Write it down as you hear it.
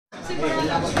सबसे बड़ा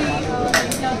लक्ष्य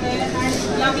नाइटक्लब है एंड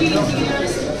लवली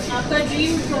इंटीरियर्स, आपका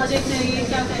ड्रीम प्रोजेक्ट है ये,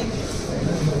 क्या कहेंगे?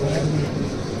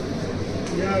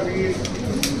 Yeah, we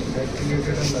had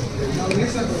created a luxury.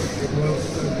 It was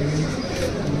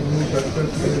new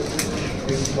success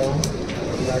in long,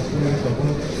 actually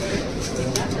support.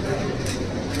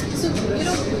 So,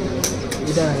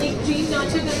 एक ड्रीम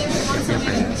नर्चर करने में बहुत समय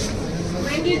लगा.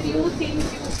 When did you think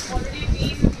you've already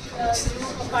been a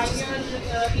pioneer in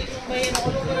Mumbai and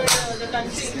all over the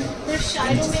country? पर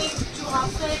Shiloh में जो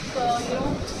आपका एक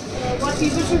what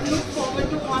people should look forward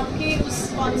to, आपके उस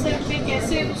concept में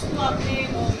कैसे उसको आपने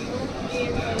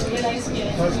realize किया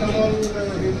है? First of all,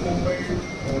 in Mumbai,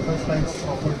 such types of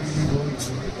property we don't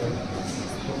usually get.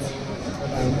 So,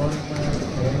 when I was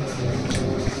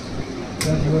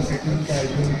then he was sitting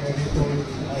casually and he told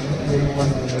I was playing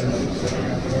one million,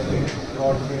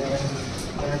 Broadway, and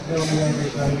that day only I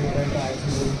decided that I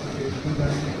was going to take to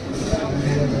them. And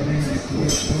they were very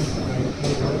grateful.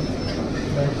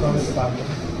 That's how it started.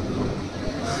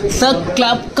 Sir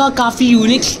club का काफ़ी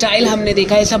unique style हमने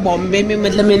देखा है ऐसा बॉम्बे में,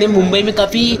 मतलब मैंने मुंबई में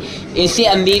काफ़ी ऐसे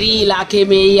अंधेरी इलाके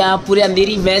में या पूरे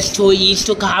अंधेरी वेस्ट हो ईस्ट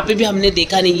हो कहाँ पे भी हमने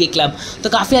देखा नहीं ये क्लब. तो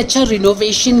काफ़ी अच्छा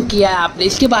रिनोवेशन किया है आपने.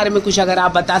 इसके बारे में कुछ अगर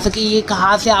आप बता सकें, ये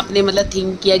कहाँ से आपने मतलब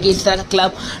थिंक किया कि इस तरह का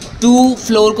क्लब 2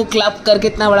 फ्लोर को क्लब करके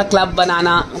इतना बड़ा क्लब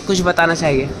बनाना, कुछ बताना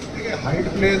चाहिए? Height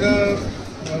plays a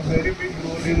very big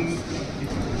role in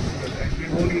we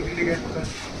don't easily get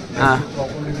such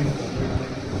properties in Mumbai.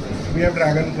 We have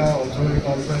Dragonfly also, it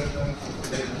also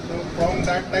so from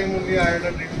that time only I had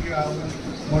a dream to have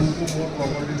 1-2 more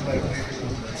properties like this.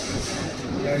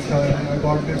 Yes, I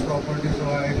got this property so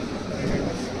I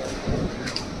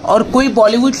और कोई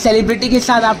Bollywood celebrity के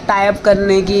साथ आप tie up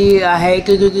करने की है?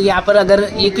 क्योंकि यहाँ पर अगर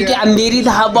ये क्योंकि अंधेरी द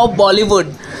हब ऑफ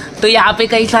बॉलीवुड, तो यहाँ पे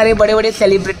कई सारे बड़े बड़े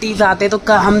सेलिब्रिटीज आते हैं,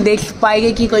 तो हम देख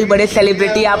पाएंगे कि कोई बड़े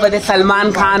सेलिब्रिटी यहाँ पर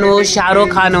सलमान खान हो, शाहरुख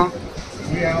खान हो.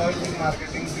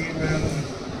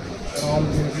 all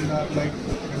places are like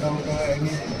without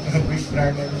any big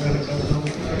brand available, so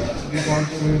we want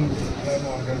to win an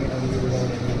organic only without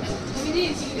any. मुझे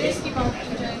इंटीरियर्स की बात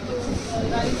की जाए तो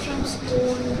right from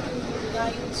stone to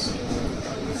lights to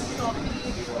property,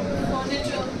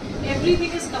 furniture,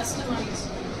 everything is customized.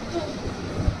 So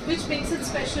which makes it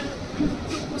special.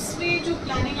 तो उसमें जो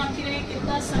planning आपकी रही,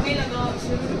 कितना समय लगा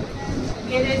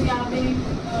गैरेज यहाँ पे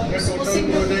sourcing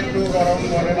project took around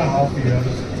 1.5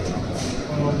 years.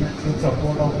 With the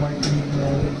support of my team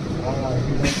and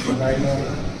architect designer,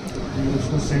 we used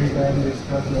to sit and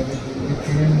discuss everything. We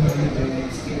changed everything.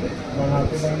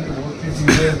 बनाते टाइम बहुत सी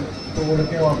चीजें तोड़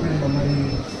के वापस बनाई.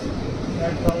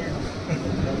 That's how it.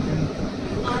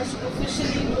 आज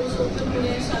ऑफिशियली क्लोज ओपन हुए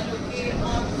हैं शालों के,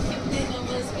 आप कितने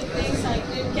नर्वस, कितने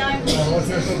एक्साइटेड, क्या?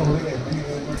 नर्वसनेस तो थोड़ी रहती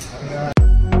है, but